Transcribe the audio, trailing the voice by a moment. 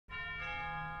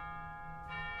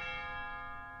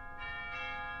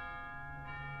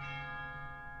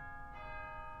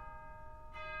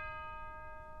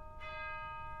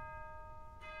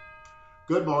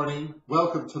Good morning.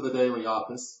 Welcome to the Daily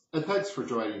Office, and thanks for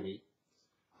joining me.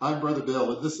 I'm Brother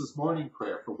Bill, and this is morning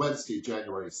prayer for Wednesday,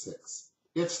 January 6th.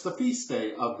 It's the feast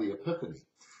day of the Epiphany,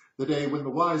 the day when the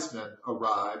wise men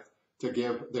arrived to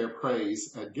give their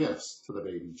praise and gifts to the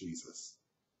baby Jesus.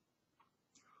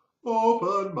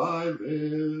 Open my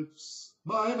lips,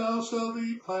 my mouth shall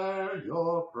declare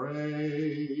your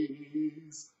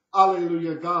praise.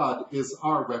 Alleluia, God is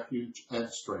our refuge and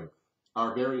strength,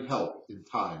 our very help in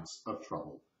times of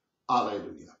trouble.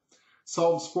 Alleluia.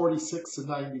 Psalms 46 and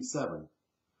 97,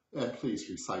 and please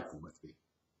recite them with me.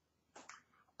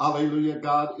 Alleluia,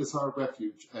 God is our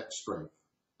refuge and strength,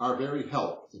 our very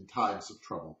help in times of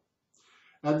trouble.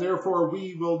 And therefore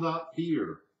we will not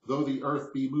fear, though the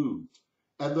earth be moved,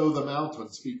 and though the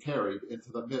mountains be carried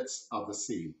into the midst of the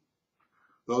sea.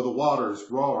 Though the waters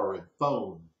roar and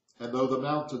foam, and though the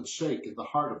mountains shake in the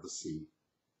heart of the sea,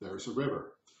 there is a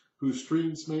river, whose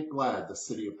streams make glad the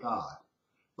city of God,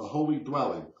 the holy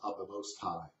dwelling of the Most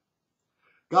High.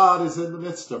 God is in the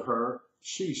midst of her,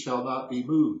 she shall not be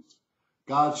moved.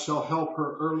 God shall help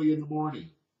her early in the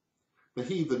morning. The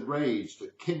heathen raged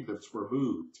and kingdoms were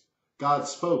moved. God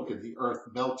spoke and the earth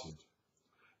melted.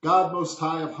 God Most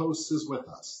High of hosts is with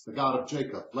us. The God of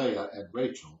Jacob, Leah, and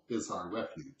Rachel is our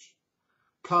refuge.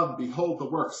 Come, behold the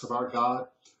works of our God,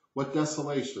 what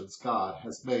desolations God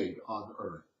has made on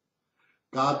earth.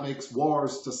 God makes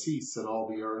wars to cease in all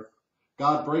the earth.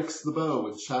 God breaks the bow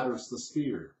and shatters the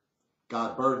spear.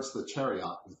 God burns the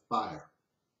chariot with fire.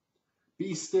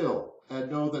 Be still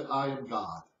and know that I am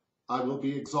God. I will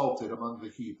be exalted among the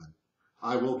heathen.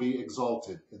 I will be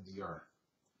exalted in the earth.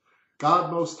 God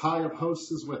Most High of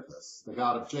hosts is with us. The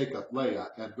God of Jacob, Leah,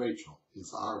 and Rachel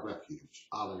is our refuge.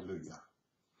 Alleluia.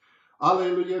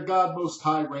 Alleluia, God Most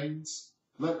High reigns.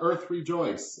 Let earth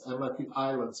rejoice, and let the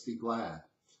islands be glad.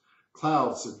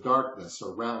 Clouds and darkness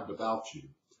are round about you.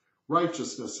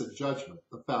 Righteousness and judgment,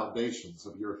 the foundations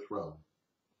of your throne.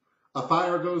 A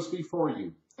fire goes before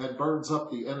you, and burns up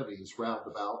the enemies round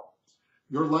about.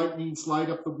 Your lightnings light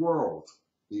up the world.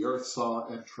 The earth saw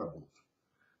and trembled.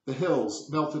 The hills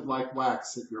melted like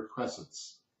wax at your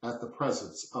presence, at the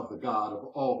presence of the God of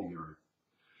all the earth.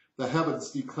 The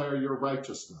heavens declare your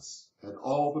righteousness, and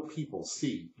all the people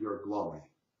see your glory.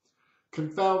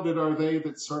 Confounded are they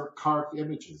that serve carved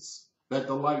images, that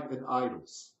delight in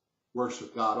idols.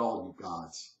 Worship God, all you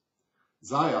gods.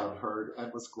 Zion heard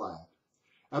and was glad,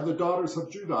 and the daughters of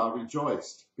Judah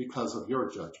rejoiced because of your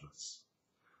judgments.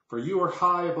 For you are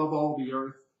high above all the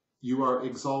earth, you are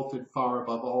exalted far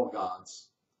above all gods.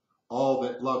 All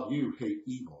that love you hate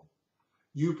evil.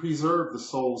 You preserve the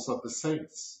souls of the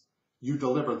saints. You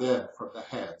deliver them from the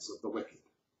hands of the wicked.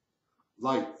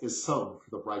 Light is sown for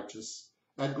the righteous,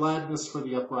 and gladness for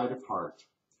the upright of heart.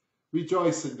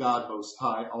 Rejoice in God Most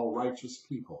High, all righteous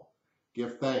people.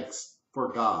 Give thanks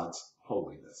for God's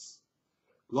holiness.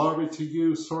 Glory to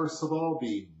you, source of all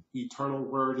being, eternal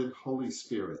Word and Holy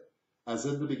Spirit, as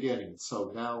in the beginning,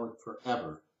 so now and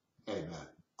forever. Amen.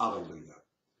 Alleluia.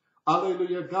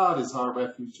 Alleluia, God is our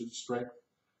refuge and strength,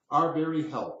 our very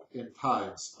help in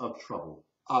times of trouble.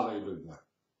 Alleluia.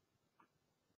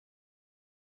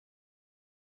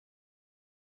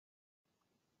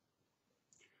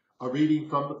 A reading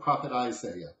from the prophet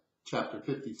Isaiah, chapter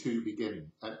 52,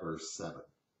 beginning at verse 7.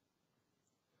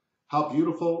 How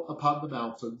beautiful upon the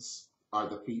mountains are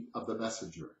the feet of the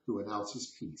messenger who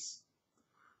announces peace,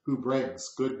 who brings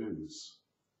good news,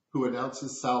 who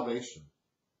announces salvation,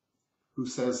 who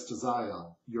says to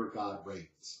Zion, your God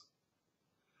reigns.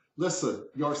 Listen,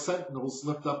 your sentinels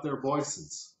lift up their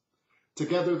voices.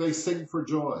 Together they sing for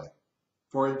joy,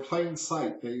 for in plain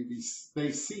sight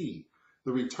they see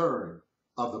the return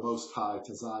of the Most High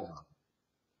to Zion.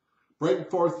 Break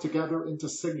forth together into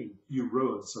singing, you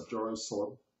ruins of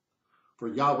Jerusalem, for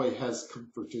Yahweh has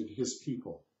comforted his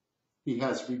people. He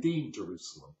has redeemed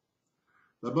Jerusalem.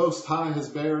 The Most High has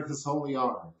bared his holy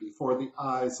arm before the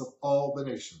eyes of all the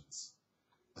nations,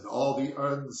 and all the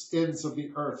ends of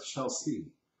the earth shall see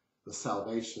the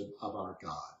salvation of our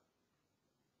God.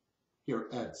 Here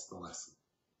ends the lesson.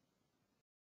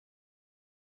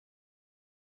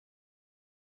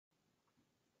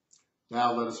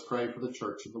 Now let us pray for the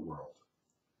church and the world,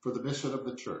 for the mission of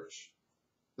the church,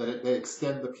 that it may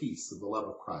extend the peace and the love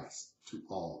of Christ to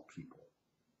all people.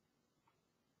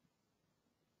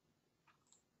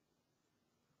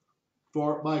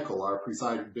 For Michael, our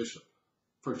presiding bishop,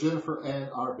 for Jennifer Ann,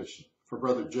 our bishop, for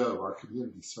Brother Joe, our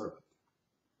community servant,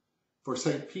 for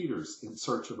St. Peter's in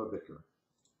search of a vicar,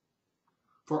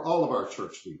 for all of our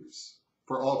church leaders,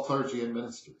 for all clergy and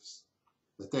ministers,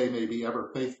 that they may be ever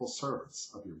faithful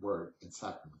servants of your word and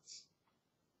sacraments.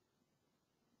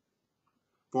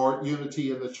 For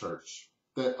unity in the church,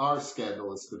 that our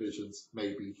scandalous divisions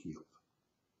may be healed.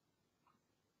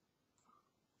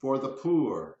 For the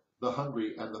poor, the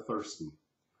hungry, and the thirsty,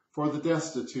 for the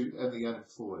destitute and the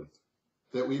unemployed,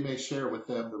 that we may share with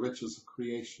them the riches of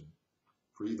creation,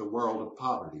 free the world of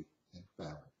poverty and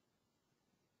famine.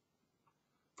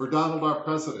 For Donald, our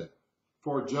president,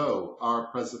 for Joe, our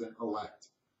president-elect,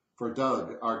 for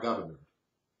Doug, our governor,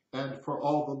 and for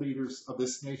all the leaders of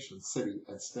this nation, city,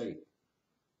 and state,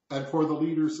 and for the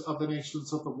leaders of the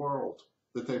nations of the world,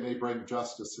 that they may bring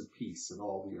justice and peace in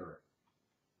all the earth.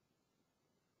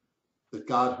 That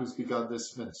God, who's begun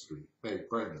this ministry, may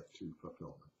bring it to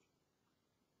fulfillment.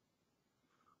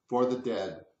 For the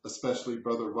dead, especially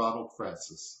Brother Ronald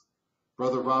Francis,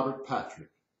 Brother Robert Patrick,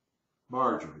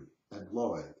 Marjorie, and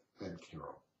Lloyd, and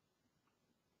Carol.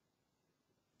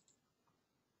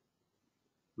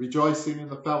 Rejoicing in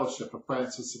the fellowship of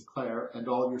Francis and Clare and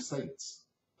all your saints,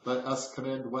 let us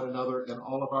commend one another in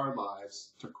all of our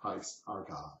lives to Christ our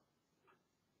God.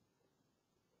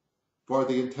 For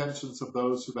the intentions of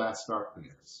those who've asked our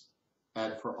prayers,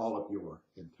 and for all of your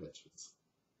intentions.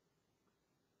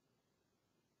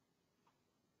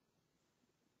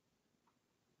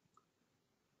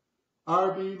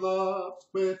 Our beloved,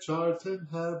 which art in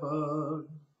heaven,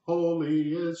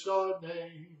 holy is your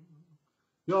name.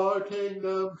 Your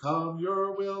kingdom come,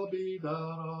 your will be done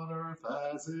on earth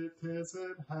as it is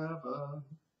in heaven.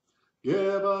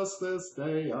 Give us this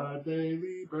day our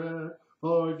daily bread.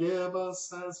 Forgive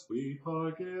us as we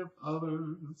forgive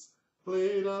others.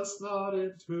 Lead us not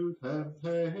into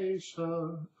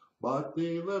temptation, but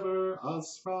deliver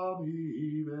us from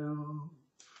evil.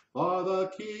 For the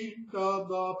kingdom,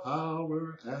 the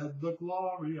power, and the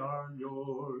glory are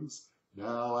yours,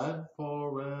 now and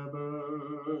forever.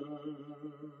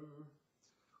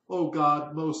 O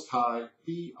God, Most High,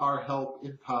 be our help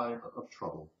in time of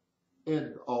trouble.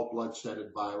 End all bloodshed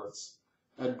and violence,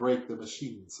 and break the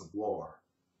machines of war.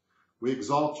 We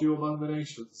exalt you among the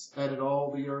nations and in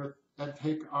all the earth, and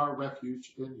take our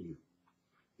refuge in you.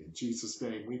 In Jesus'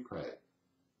 name we pray.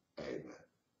 Amen.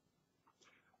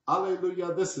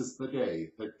 Alleluia, this is the day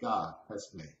that God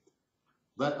has made.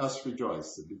 Let us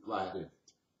rejoice and be glad in it.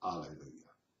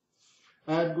 Alleluia.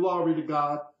 And glory to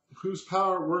God, whose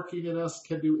power working in us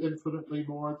can do infinitely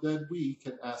more than we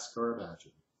can ask or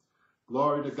imagine.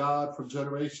 Glory to God from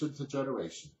generation to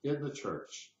generation, in the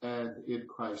church and in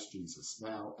Christ Jesus,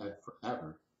 now and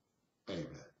forever. Amen.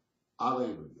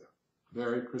 Alleluia.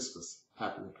 Merry Christmas.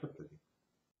 Happy Epiphany.